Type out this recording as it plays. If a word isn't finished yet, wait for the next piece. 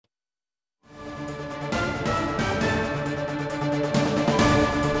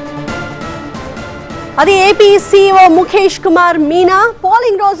అది AP CEO Mukesh Kumar Meena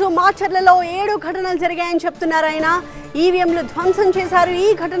polling రోజు మాచర్లలో 7 ఘటనలు జరిగాయని చెప్తున్నారు. ఆయన ఈవీఎంలు ధ్వంసం చేశారు. ఈ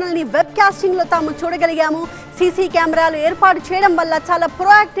ఘటనల్ని వెబ్ కాస్టింగ్ లో తాము చూడగలిగాము. సీసీ కెమెరాలు ఏర్పాటు చేయడం వల్ల చాలా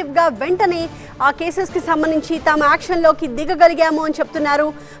ప్రొయాక్టివ్ గా వెంటనే ఆ కేసెస్ కి సంబంధించి తాము యాక్షన్ లోకి దిగగలిగాము అని చెప్తున్నారు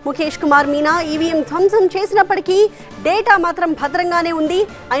ముఖేష్ కుమార్ మీనా. ఈవీఎం ధ్వంసం చేసినప్పటికీ డేటా మాత్రం భద్రంగానే ఉంది.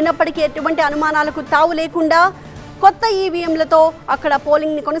 అయినప్పటికీ ఎటువంటి అనుమానాలకు తావు లేకుండా కొత్త ఈవీఎంలతో అక్కడ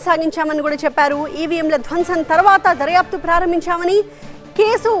పోలింగ్ ని కొనసాగించామని కూడా చెప్పారు. ఈవీఎంల ధ్వంసం తర్వాత దర్యాప్తు ప్రారంభించామని,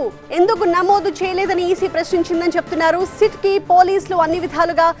 కేసు ఎందుకు నమోదు చేయలేదని ఈసీ ప్రశ్నించిందని చెప్తున్నారు. సిట్ కి పోలీసులు అన్ని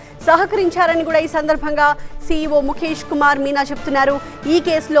విధాలుగా సహకరించారని కూడా ఈ సందర్భంగా సీఈఓ ముఖేష్ కుమార్ మీనా చెప్తున్నారు. ఈ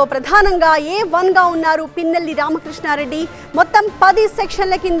కేసులో ప్రధానంగా A-1గా ఉన్నారు పిన్నెల్లి రామకృష్ణారెడ్డి. మొత్తం 10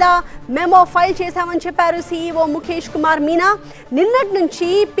 సెక్షన్ల కింద మెమో ఫైల్ చేశామని చెప్పారు సీఈఓ ముఖేష్ కుమార్ మీనా. నిన్నటి నుంచి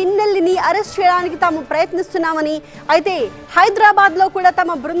పిన్నెల్లిని అరెస్ట్ చేయడానికి తాము ప్రయత్నిస్తున్నామని, అయితే హైదరాబాద్లో కూడా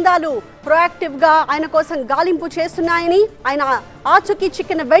తమ బృందాలు ప్రొయాక్టివ్గా ఆయన కోసం గాలింపు చేస్తున్నాయని, ఆయన ఆచూకీ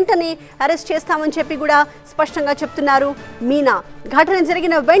చిక్కిన వెంటనే అరెస్ట్ చేస్తామని చెప్పి కూడా స్పష్టంగా చెప్తున్నారు మీనా. ఘటన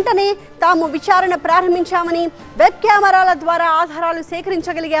జరిగిన వెంటనే తాము విచారణ ప్రారంభించామని, వెబ్ కెమెరాల ద్వారా ఆధారాలు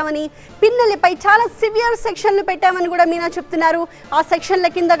సేకరించగలిగామని, పిన్నెల్లిపై చాలా సివియర్ సెక్షన్లు పెట్టామని కూడా మీనా చెప్తున్నారు. ఆ సెక్షన్ల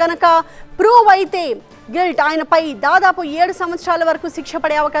కింద గనక ప్రూవ్ అయితే గిల్ట్ ఆయనపై దాదాపు 7 సంవత్సరాల వరకు శిక్ష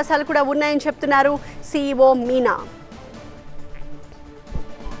పడే అవకాశాలు కూడా ఉన్నాయని చెప్తున్నారు CEO Meena.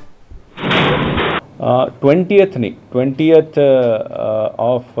 20th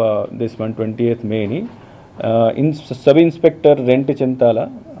of this month, 20th May ni sub inspector rent Chintala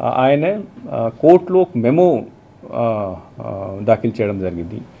ఆయన కోర్టులో మెమో దాఖలు చేయడం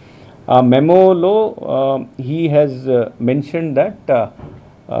జరిగింది. ఆ మెమోలో he has mention that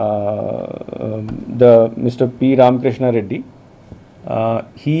mister P Ramakrishna Reddy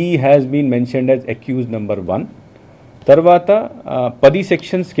he has been mentioned as accused number 1. తర్వాత 10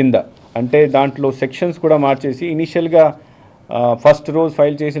 సెక్షన్స్ కింద, అంటే దాంట్లో సెక్షన్స్ కూడా మార్చేసి ఇనిషియల్గా ఫస్ట్ రోజు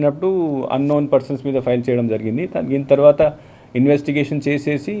ఫైల్ చేసినప్పుడు అన్నోన్ పర్సన్స్ మీద ఫైల్ చేయడం జరిగింది. దీని తర్వాత ఇన్వెస్టిగేషన్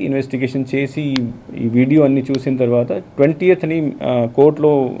చేసి ఈ వీడియో అన్ని చూసిన తర్వాత 20th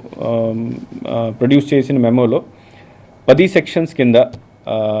కోర్టులో ప్రొడ్యూస్ చేసిన మెమోలో 10 సెక్షన్స్ కింద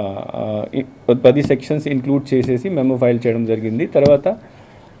 10 సెక్షన్స్ ఇంక్లూడ్ చేసేసి మెమో ఫైల్ చేయడం జరిగింది. తర్వాత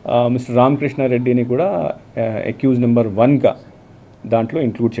మిస్టర్ రామకృష్ణారెడ్డిని కూడా అక్యూజ్ నెంబర్ 1గా దాంట్లో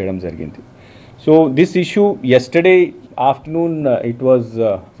ఇంక్లూడ్ చేయడం జరిగింది. So this issue yesterday afternoon it was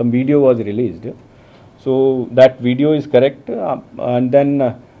some video was released, so that video is correct, and then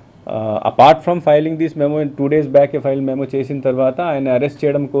apart from filing this memo, 2 days back a file memo చేసిన తర్వాత ఆయన arrest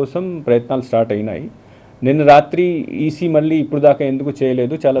చేయడం కోసం ప్రయత్నాలు స్టార్ట్ అయినాయి. నిన్న రాత్రి ఈసీ మళ్ళీ ఇప్పుడు దాకా ఎందుకు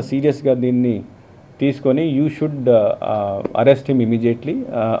చేయలేదు, చాలా సీరియస్గా దీన్ని తీసుకొని you should arrest him immediately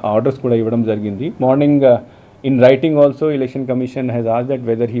orders కూడా ఇవ్వడం జరిగింది. Morning in writing also election commission has asked that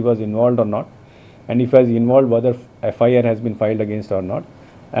whether he was involved or not, and if he was involved whether FIR has been filed against or not,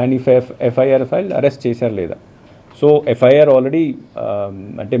 and if FIR filed arrest chesar leda. So FIR already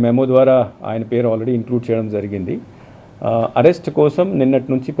ante memo ద్వారా ఆయన పేరు already include చేయడం జరిగింది. Arrest కోసం నిన్నటి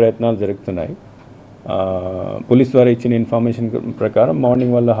నుంచి ప్రయత్నాలు జరుగుతున్నాయి. పోలీస్ ద్వారా ఇచ్చిన ఇన్ఫర్మేషన్ ప్రకారం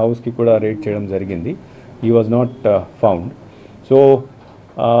మార్నింగ్ వాళ్ళ హౌస్కి కూడా రేడ్ చేయడం జరిగింది. He was not found. So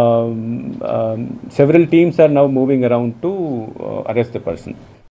several teams are now moving around to arrest the person.